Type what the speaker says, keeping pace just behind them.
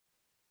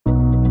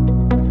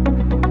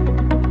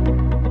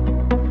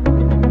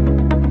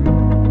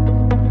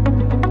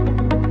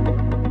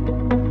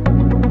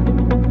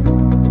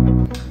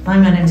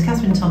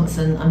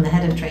I'm the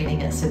Head of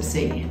Training at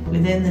CIBSE.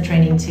 Within the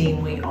training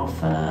team we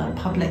offer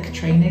public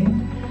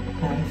training,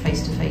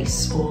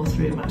 face-to-face or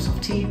through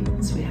Microsoft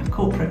Teams. We have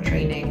corporate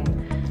training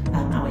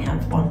and we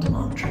have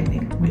on-demand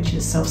training, which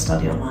is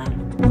self-study online.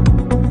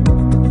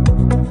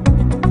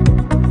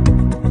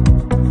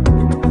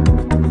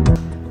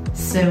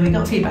 So we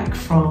got feedback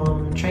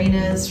from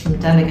trainers, from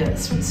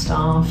delegates, from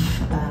staff,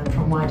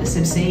 from wider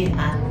CIBSE,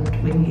 and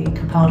we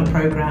compiled a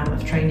programme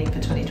of training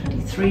for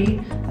 2023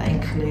 that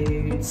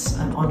includes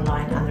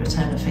online and the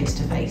return of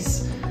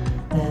face-to-face.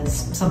 There's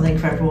something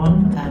for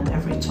everyone,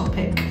 every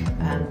topic,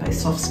 both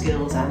soft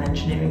skills and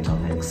engineering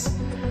topics.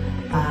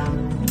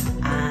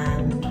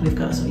 And we've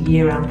got a sort of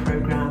year-round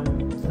programme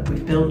that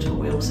we've built, but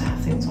we also have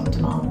things on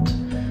demand,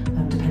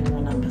 depending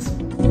on numbers.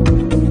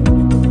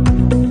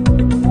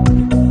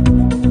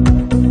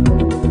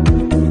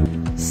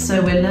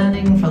 So we're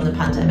learning from the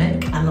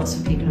pandemic, and lots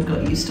of people have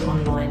got used to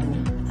online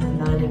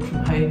learning from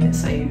home. It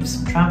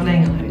saves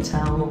travelling and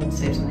hotel,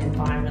 saves on the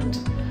environment.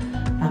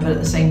 But at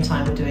the same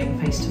time we're doing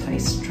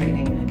face-to-face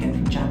training again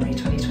from January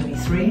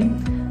 2023,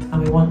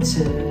 and we want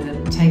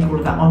to take all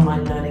of that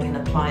online learning and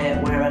apply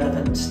it where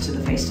relevant to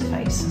the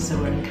face-to-face. So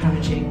we're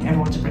encouraging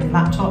everyone to bring a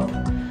laptop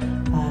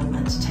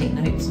and to take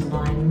notes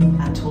online,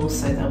 and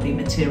also there'll be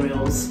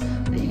materials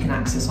that you can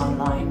access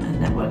online and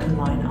network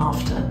online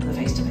after the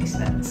face-to-face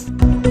events.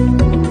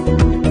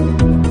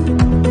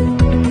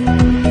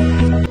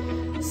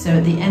 So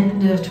at the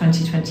end of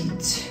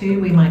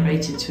 2022 we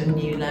migrated to a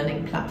new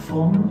learning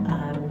platform.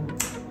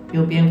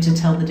 You'll be able to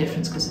tell the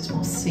difference because it's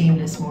more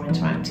seamless, more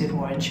interactive,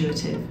 more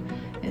intuitive.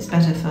 It's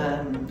better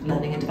for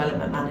learning and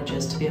development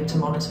managers to be able to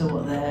monitor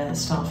what their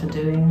staff are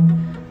doing.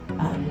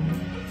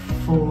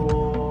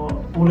 For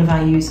all of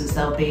our users,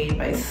 there'll be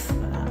both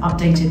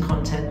updated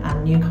content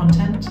and new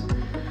content.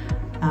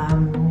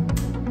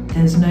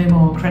 There's no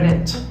more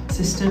credit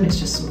system, it's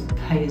just sort of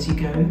pay as you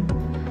go,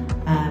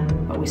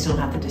 but we still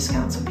have the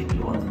discounts for people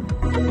who want them.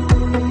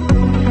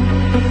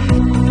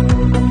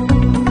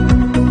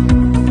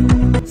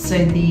 So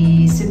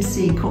the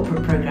CIBSE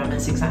corporate programme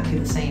is exactly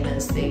the same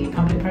as the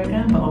public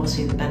programme, but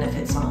obviously the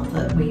benefits are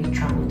that we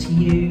travel to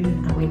you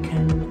and we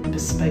can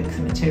bespoke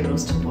the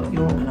materials to what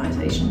your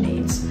organisation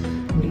needs,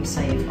 and you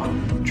save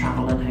on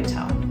travel and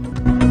hotel.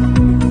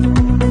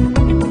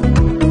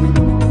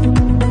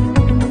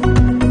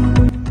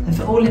 And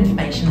for all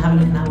information, have a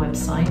look on our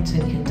website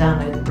and you can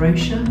download the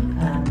brochure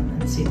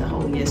and see the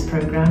whole year's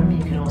programme.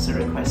 You can also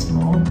request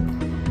more.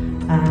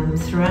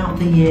 Throughout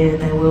the year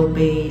there will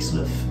be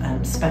sort of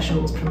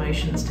specials,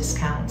 promotions,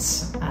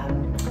 discounts.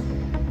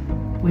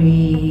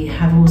 We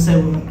have also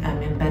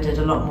embedded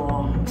a lot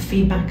more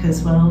feedback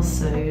as well,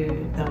 so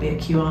there'll be a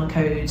QR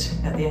code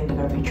at the end of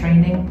every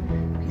training.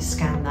 You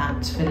scan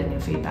that, fill in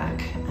your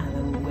feedback, and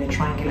then we're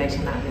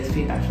triangulating that with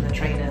feedback from the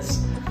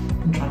trainers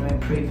and trying to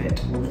improve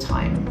it all the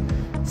time.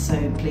 So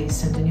please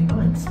send in your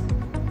comments.